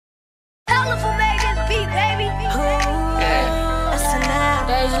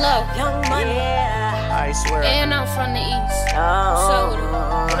Loaf. Young money, I swear. and I'm from the east. So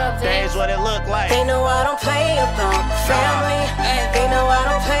what up, That's what it look like. They know I don't play about family. They know I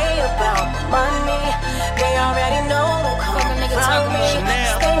don't play about money. They already know don't come around me.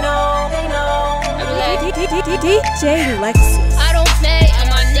 They know, they know. Dej Loaf. I don't play, and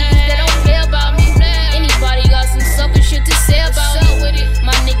my niggas they don't play about me. Anybody got some sucker shit to say about me?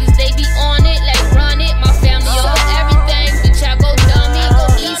 My niggas they be on it, like run it. My family over everything, bitch I go dummy. Go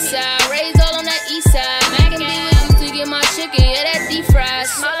east side, raised all on that east side. Mac and B used to get my chicken, yeah that deep fried.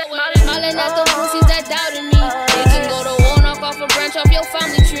 Smiling at the pussies that doubted me. They can go to war, knock off a branch off your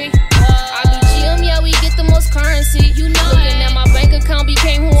family tree. I be GM, yeah we get the most currency. You know, looking at my bank account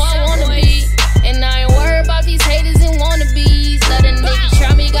became who I wanna be. And I ain't worried about these haters and wannabes. Let a nigga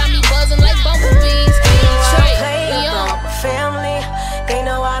try me, got me buzzing like bumblebees. Play about family. They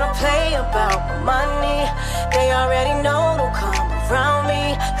know I don't play about money. They already know don't come around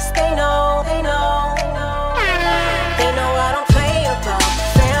me. Cause they know, they know, they know. They know I don't play about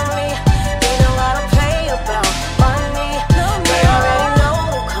family. They know I don't play about money. They already know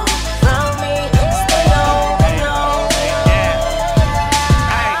don't come around me. Cause they know, they know, they know.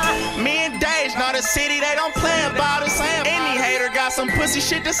 Hey, me and Dej know the city, they don't play about us. Any hater got some pussy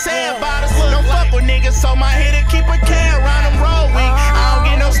shit to say about us. Don't fuck with niggas, so my hitter keep a K around them road week.